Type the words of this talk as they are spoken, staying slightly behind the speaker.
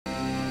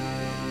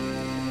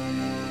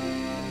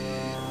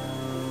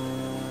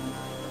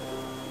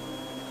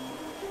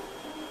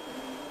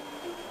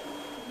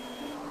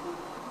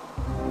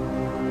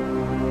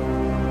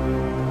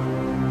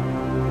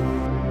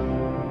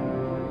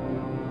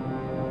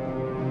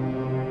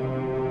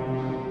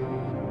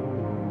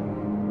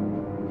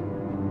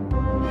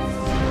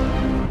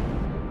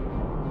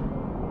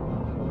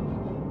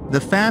The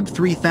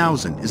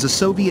FAB-3000 is a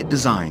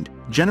Soviet-designed,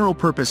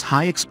 general-purpose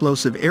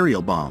high-explosive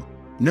aerial bomb,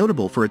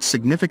 notable for its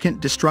significant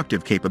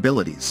destructive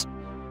capabilities.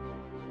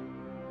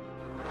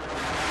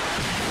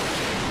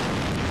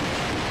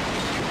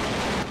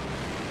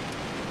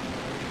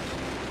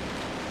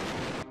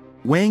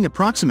 Weighing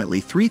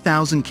approximately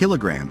 3,000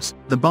 kilograms,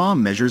 the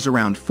bomb measures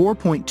around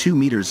 4.2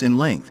 meters in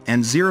length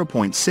and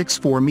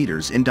 0.64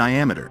 meters in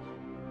diameter.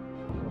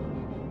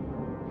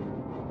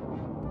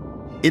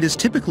 It is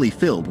typically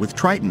filled with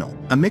tritonal,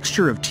 a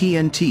mixture of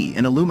TNT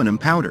and aluminum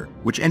powder,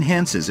 which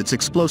enhances its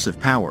explosive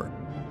power.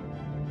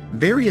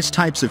 Various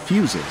types of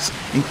fuses,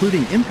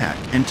 including impact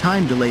and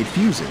time-delayed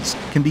fuses,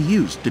 can be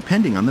used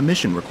depending on the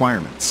mission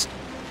requirements.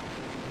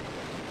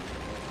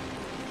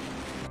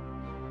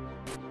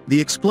 The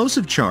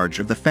explosive charge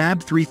of the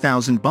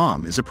FAB-3000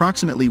 bomb is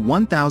approximately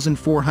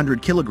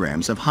 1,400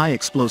 kilograms of high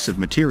explosive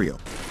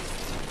material.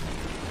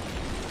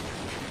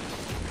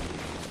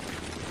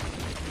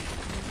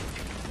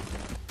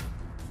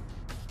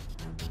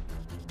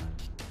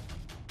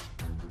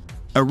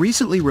 A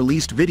recently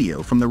released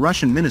video from the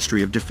Russian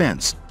Ministry of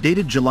Defense,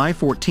 dated July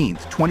 14,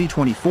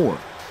 2024,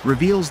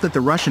 reveals that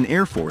the Russian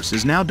Air Force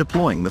is now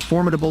deploying the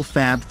formidable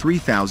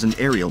FAB-3000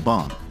 aerial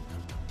bomb.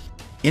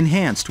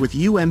 Enhanced with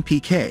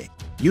UMPK,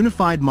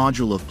 Unified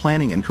Module of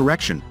Planning and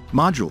Correction,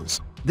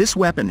 modules, this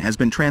weapon has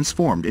been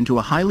transformed into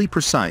a highly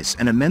precise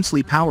and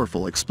immensely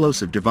powerful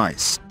explosive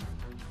device.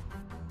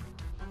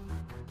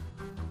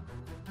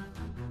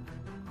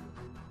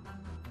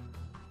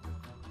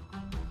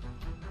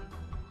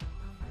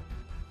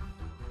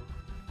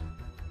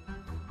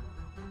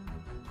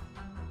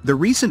 The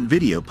recent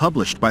video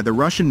published by the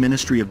Russian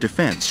Ministry of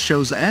Defense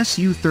shows a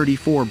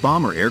Su-34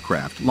 bomber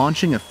aircraft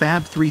launching a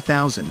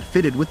FAB-3000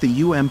 fitted with the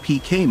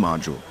UMPK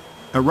module,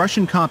 a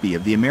Russian copy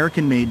of the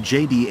American-made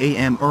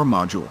JDAM-ER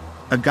module,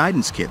 a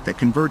guidance kit that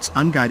converts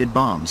unguided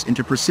bombs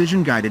into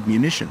precision-guided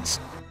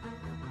munitions.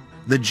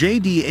 The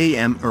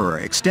JDAM-ER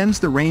extends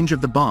the range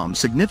of the bomb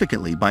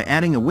significantly by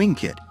adding a wing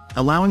kit,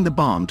 allowing the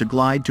bomb to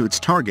glide to its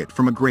target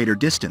from a greater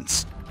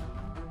distance.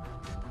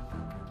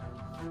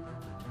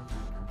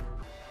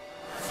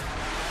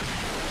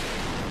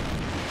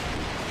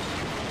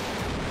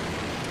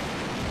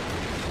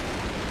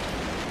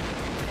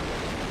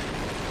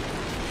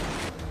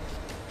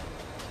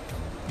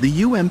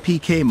 The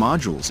UMPK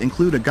modules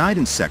include a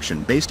guidance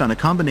section based on a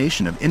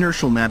combination of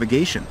inertial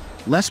navigation,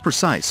 less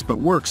precise but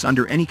works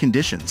under any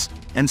conditions,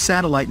 and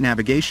satellite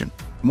navigation,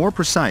 more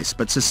precise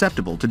but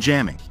susceptible to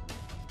jamming.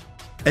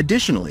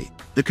 Additionally,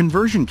 the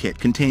conversion kit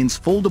contains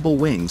foldable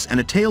wings and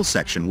a tail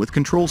section with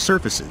control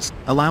surfaces,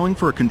 allowing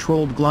for a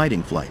controlled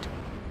gliding flight.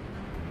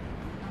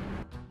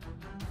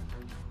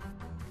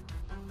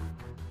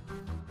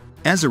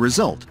 As a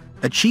result,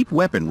 a cheap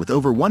weapon with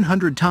over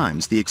 100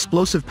 times the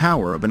explosive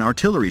power of an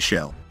artillery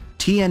shell,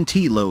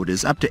 TNT load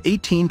is up to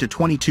 18 to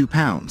 22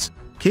 pounds,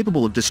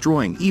 capable of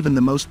destroying even the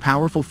most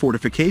powerful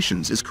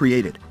fortifications, is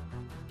created.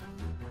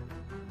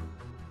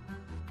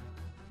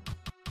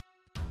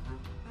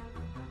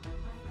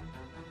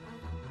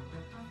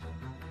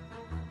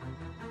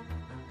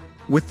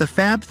 With the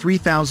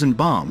FAB-3000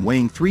 bomb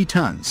weighing 3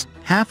 tons,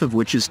 half of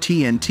which is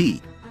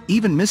TNT,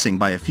 even missing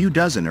by a few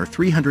dozen or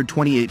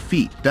 328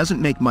 feet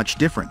doesn't make much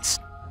difference.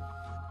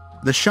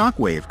 The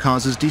shockwave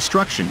causes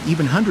destruction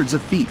even hundreds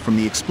of feet from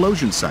the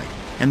explosion site,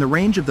 and the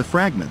range of the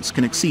fragments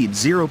can exceed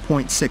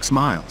 0.6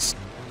 miles.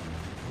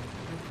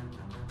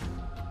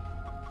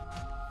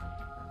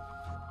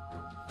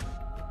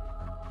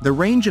 The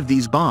range of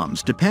these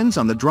bombs depends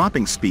on the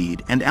dropping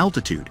speed and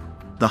altitude.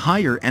 The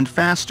higher and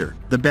faster,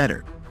 the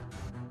better.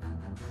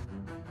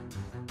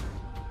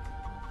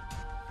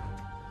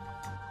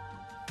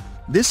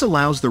 This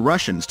allows the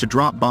Russians to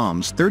drop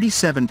bombs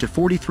 37 to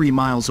 43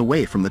 miles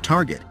away from the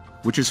target,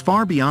 which is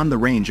far beyond the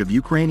range of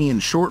Ukrainian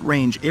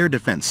short-range air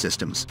defense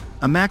systems,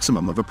 a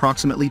maximum of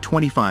approximately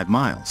 25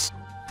 miles.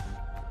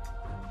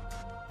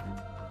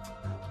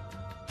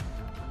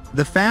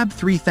 The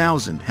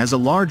FAB-3000 has a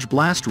large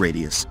blast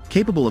radius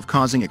capable of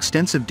causing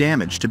extensive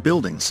damage to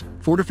buildings,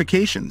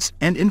 fortifications,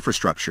 and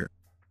infrastructure.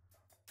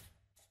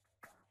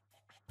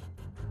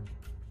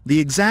 The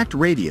exact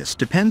radius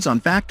depends on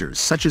factors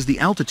such as the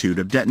altitude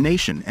of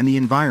detonation and the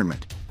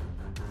environment.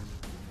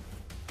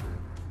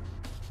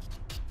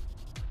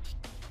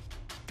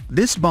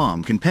 This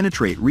bomb can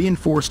penetrate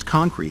reinforced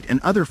concrete and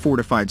other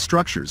fortified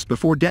structures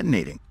before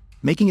detonating,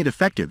 making it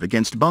effective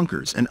against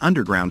bunkers and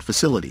underground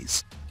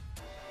facilities.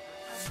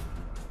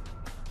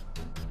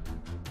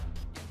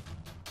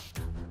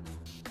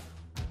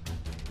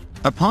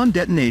 Upon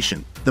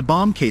detonation, the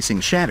bomb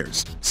casing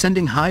shatters,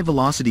 sending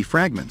high-velocity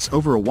fragments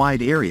over a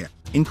wide area,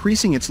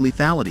 increasing its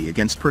lethality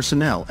against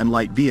personnel and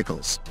light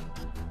vehicles.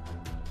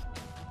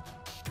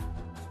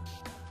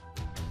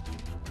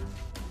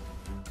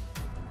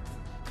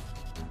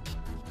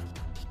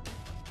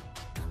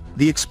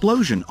 The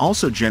explosion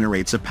also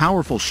generates a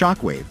powerful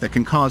shockwave that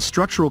can cause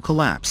structural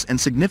collapse and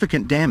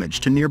significant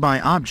damage to nearby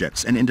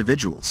objects and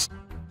individuals.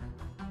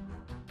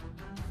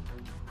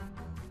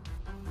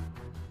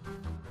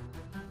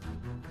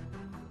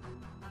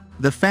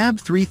 The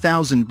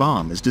FAB-3000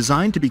 bomb is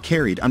designed to be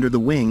carried under the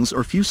wings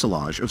or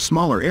fuselage of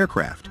smaller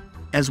aircraft,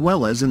 as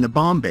well as in the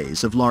bomb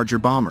bays of larger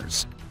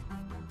bombers.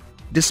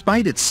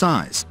 Despite its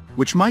size,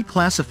 which might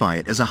classify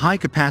it as a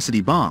high-capacity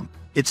bomb,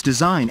 its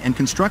design and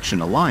construction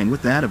align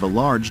with that of a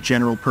large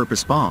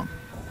general-purpose bomb.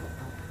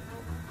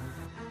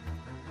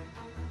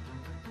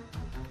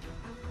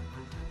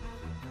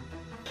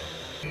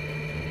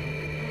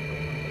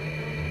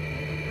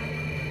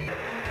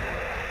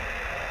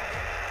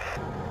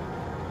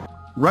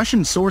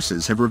 Russian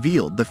sources have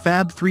revealed the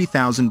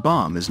FAB-3000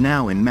 bomb is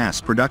now in mass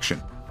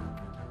production.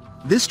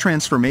 This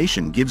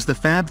transformation gives the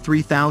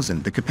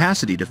FAB-3000 the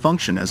capacity to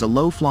function as a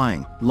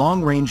low-flying,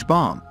 long-range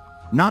bomb,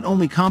 not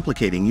only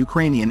complicating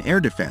Ukrainian air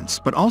defense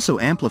but also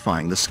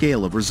amplifying the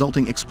scale of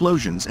resulting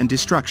explosions and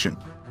destruction.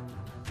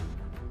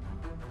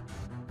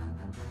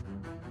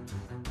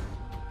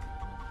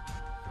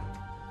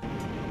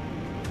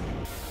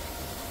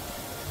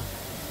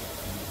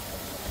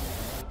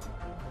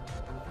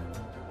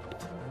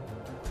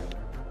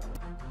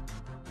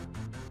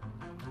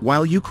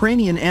 While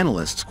Ukrainian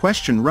analysts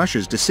question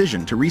Russia's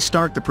decision to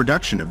restart the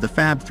production of the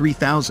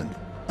FAB-3000,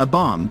 a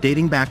bomb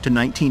dating back to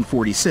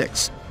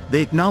 1946,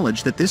 they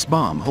acknowledge that this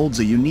bomb holds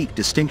a unique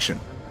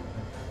distinction.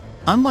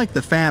 Unlike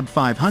the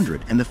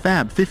FAB-500 and the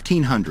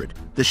FAB-1500,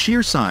 the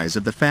sheer size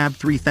of the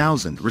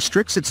FAB-3000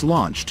 restricts its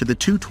launch to the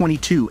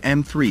Tu-22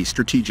 M3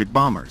 strategic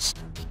bombers.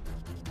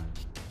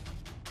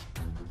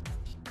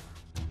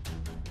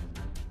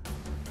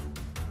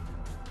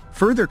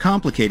 Further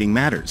complicating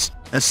matters,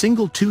 a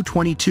single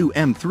Tu-22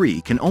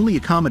 M3 can only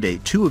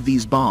accommodate 2 of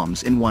these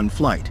bombs in one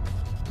flight.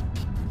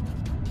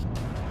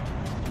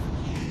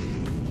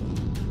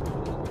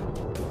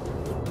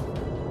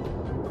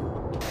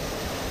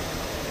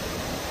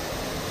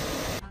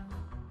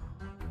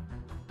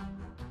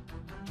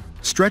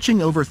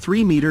 Stretching over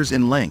 3 meters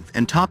in length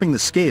and topping the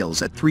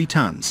scales at 3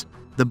 tons,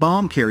 the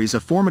bomb carries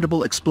a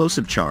formidable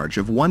explosive charge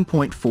of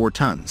 1.4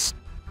 tons.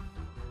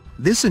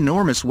 This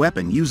enormous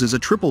weapon uses a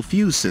triple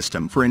fuse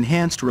system for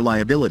enhanced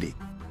reliability.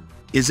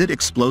 Is it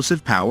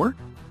explosive power?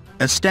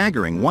 A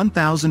staggering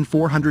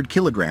 1,400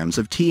 kilograms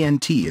of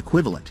TNT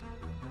equivalent.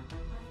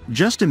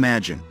 Just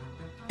imagine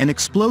an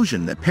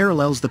explosion that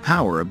parallels the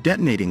power of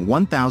detonating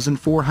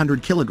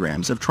 1,400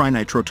 kilograms of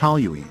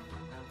trinitrotoluene.